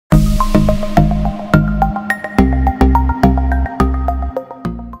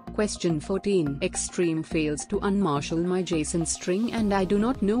Question 14. XStream fails to unmarshal my JSON string and I do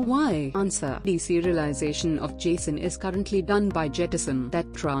not know why. Answer. Deserialization of JSON is currently done by Jettison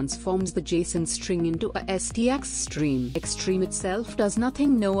that transforms the JSON string into a XStream. XStream itself does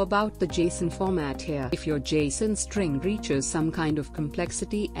nothing know about the JSON format here. If your JSON string reaches some kind of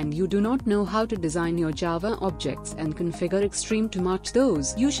complexity and you do not know how to design your Java objects and configure XStream to match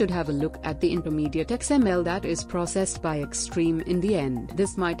those, you should have a look at the intermediate XML that is processed by XStream in the end.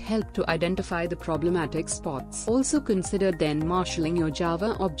 This might help to identify the problematic spots. Also consider then marshalling your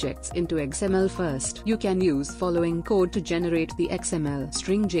Java objects into XML first. You can use following code to generate the XML.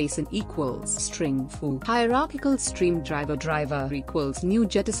 String JSON equals string foo. Hierarchical stream driver equals new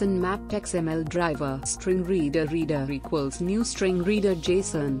Jettison mapped XML driver. String reader equals new string reader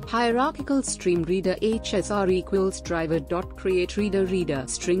JSON. Hierarchical stream reader HSR equals driver.create reader.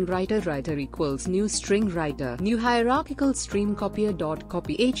 String writer equals new string writer. New hierarchical stream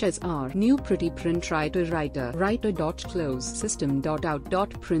copier.copy HSR. New pretty print writer.close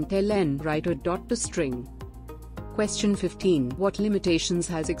system.out.println writer.toString. Question 15. What limitations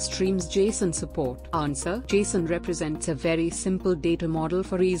has XStream's JSON support? Answer. JSON represents a very simple data model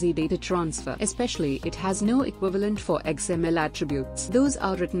for easy data transfer. Especially, it has no equivalent for XML attributes. Those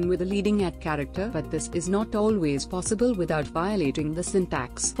are written with a leading @ character, but this is not always possible without violating the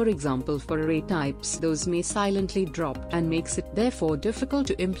syntax. For example, for array types, those may silently drop, and makes it therefore difficult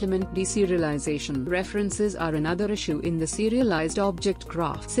to implement deserialization. References are another issue in the serialized object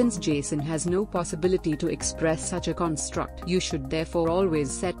graph. Since JSON has no possibility to express such a construct, you should therefore always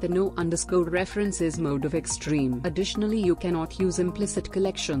set the no_references mode of XStream. Additionally, you cannot use implicit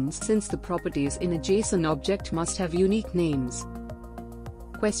collections since the properties in a JSON object must have unique names.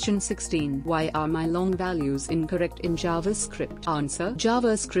 Question 16. Why are my long values incorrect in JavaScript? Answer.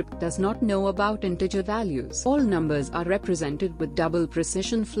 JavaScript does not know about integer values. All numbers are represented with double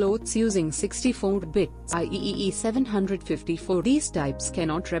precision floats using 64 bits, i.e. 754. These types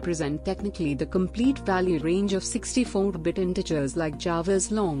cannot represent technically the complete value range of 64-bit integers like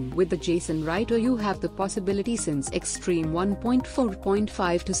Java's long. With the JSON writer you have the possibility since XStream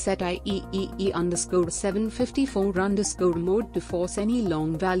 1.4.5 to set IEEE_754_ mode to force any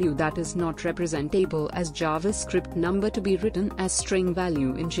long value that is not representable as JavaScript number to be written as string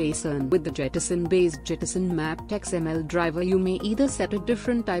value in JSON. With the Jettison-based Jettison mapped XML driver you may either set a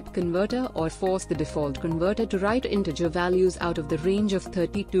different type converter or force the default converter to write integer values out of the range of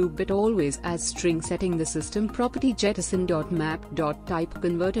 32-bit always as string. Setting the system property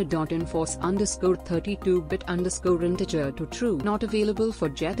jettison.map.type_converter.enforce_32-bit_integer to true. Not available for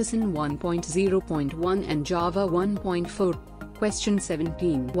Jettison 1.0.1 and Java 1.4. Question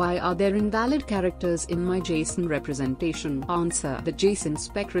 17. Why are there invalid characters in my JSON representation? Answer. The JSON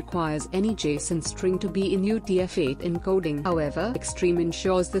spec requires any JSON string to be in UTF-8 encoding. However, XStream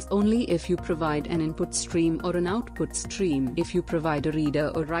ensures this only if you provide an input stream or an output stream. If you provide a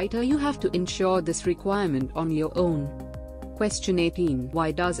reader or writer you have to ensure this requirement on your own. Question 18.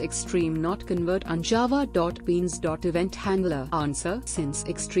 Why does XStream not convert unjava.beans.eventHandler? Answer. Since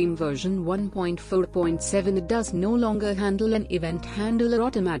XStream version 1.4.7 it does no longer handle an event handler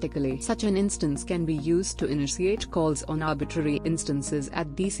automatically. Such an instance can be used to initiate calls on arbitrary instances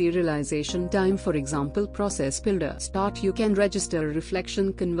at deserialization time. For example, process builder start. You can register a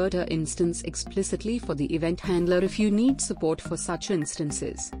reflection converter instance explicitly for the event handler if you need support for such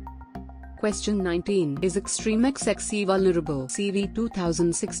instances. Question 19. Is XStream XXE vulnerable? CV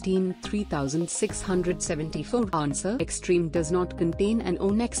 2016-3674. Answer. XStream does not contain an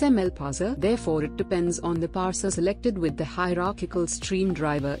own XML parser, therefore it depends on the parser selected with the hierarchical stream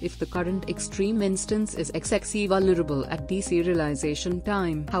driver if the current XStream instance is XXE vulnerable at deserialization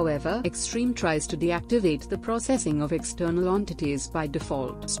time. However, XStream tries to deactivate the processing of external entities by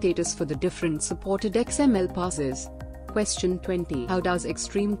default. Status for the different supported XML parsers. Question 20. How does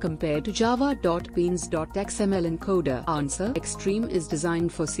XStream compare to java.beans.xml encoder? Answer. XStream is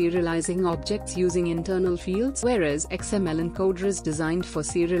designed for serializing objects using internal fields, whereas XML encoder is designed for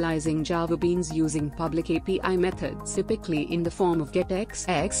serializing Java beans using public API methods, typically in the form of getX,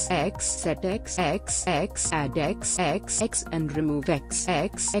 setX, addX, and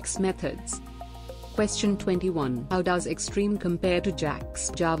removeX methods. Question 21. How does XStream compare to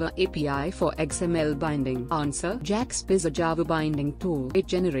JAXP, Java API for XML binding? Answer. JAXP is a Java binding tool. It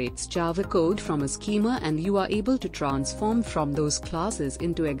generates Java code from a schema and you are able to transform from those classes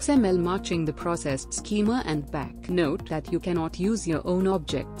into XML matching the processed schema and back. Note that you cannot use your own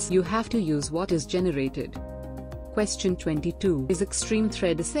objects. You have to use what is generated. Question 22. Is XStream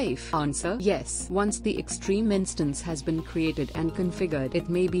thread safe? Answer: yes. Once the XStream instance has been created and configured, it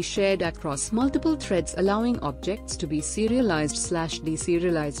may be shared across multiple threads, allowing objects to be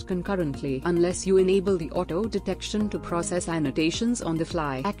serialized/deserialized concurrently, unless you enable the auto detection to process annotations on the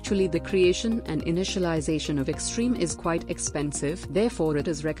fly. Actually, the creation and initialization of XStream is quite expensive, therefore it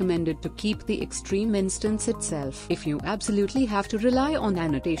is recommended to keep the XStream instance itself. If you absolutely have to rely on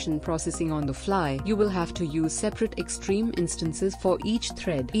annotation processing on the fly, you will have to use separate XStream instances for each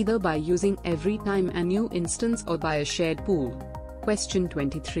thread, either by using every time a new instance or by a shared pool. Question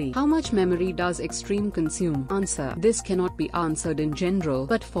 23. How much memory does XStream consume? Answer: this cannot be answered in general,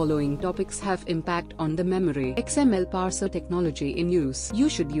 but following topics have impact on the memory. XML parser technology in use. You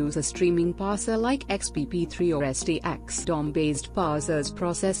should use a streaming parser like XPP3 or STX. DOM-based parsers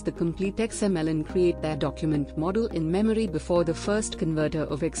process the complete XML and create their document model in memory before the first converter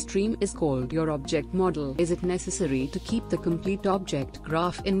of XStream is called. Your object model. Is it necessary to keep the complete object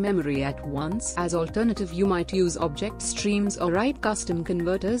graph in memory at once? As alternative, you might use object streams or write custom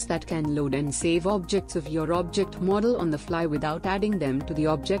converters that can load and save objects of your object model on the fly without adding them to the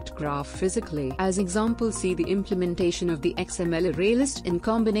object graph physically. As example, see the implementation of the XML array list in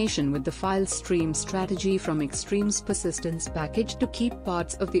combination with the file stream strategy from XStream's persistence package to keep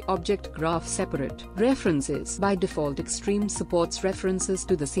parts of the object graph separate. References. By default, XStream supports references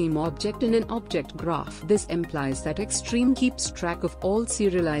to the same object in an object graph. This implies that XStream keeps track of all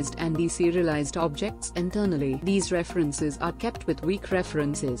serialized and deserialized objects internally. These references are kept with weak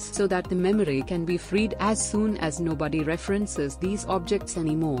references so that the memory can be freed as soon as nobody references these objects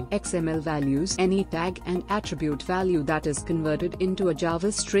anymore. XML values. Any tag and attribute value that is converted into a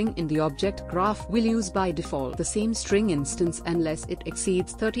Java string in the object graph will use by default the same string instance unless it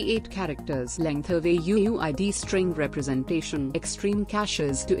exceeds 38 characters length of a UUID string representation. XStream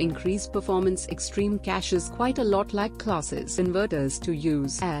caches. To increase performance, XStream caches quite a lot like classes converters to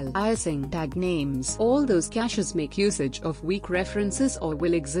use aliasing tag names. All those caches make usage of weak references or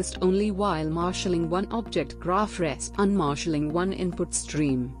will exist only while marshalling one object graph resp. Unmarshaling one input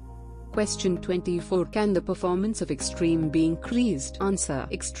stream. Question 24. Can the performance of XStream be increased? Answer: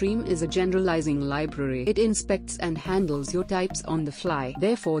 XStream is a generalizing library. It inspects and handles your types on the fly.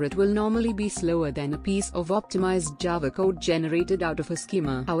 Therefore, it will normally be slower than a piece of optimized Java code generated out of a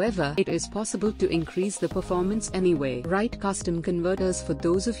schema. However, it is possible to increase the performance anyway. Write custom converters for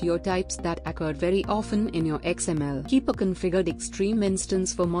those of your types that occur very often in your XML. Keep a configured XStream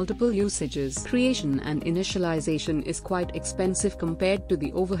instance for multiple usages. Creation and initialization is quite expensive compared to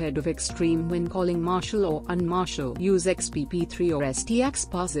the overhead of XStream when calling marshal or unmarshal. Use XPP3 or STX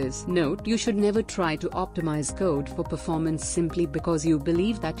parsers. Note: you should never try to optimize code for performance simply because you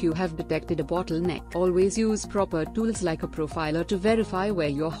believe that you have detected a bottleneck. Always use proper tools like a profiler to verify where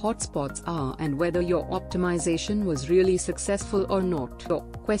your hotspots are and whether your optimization was really successful or not.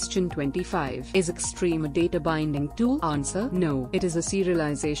 Question 25. Is XStream a data binding tool? Answer: no, it is a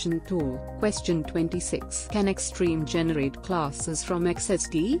serialization tool. Question 26. Can XStream generate classes from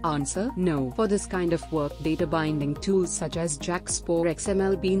XSD? Answer: no. For this kind of work, data binding tools such as JAX or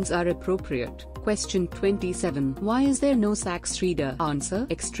XML beans are appropriate. Question 27. Why is there no SAX reader? Answer: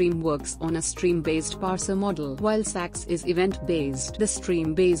 XStream works on a stream-based parser model, while SAX is event-based. The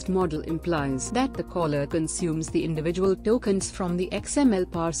stream-based model implies that the caller consumes the individual tokens from the XML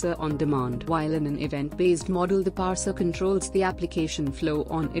parser on demand, while in an event-based model the parser controls the application flow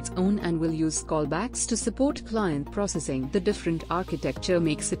on its own and will use callbacks to support client processing. The different architecture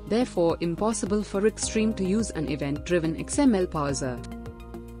makes it therefore impossible for XStream to use an event-driven XML parser.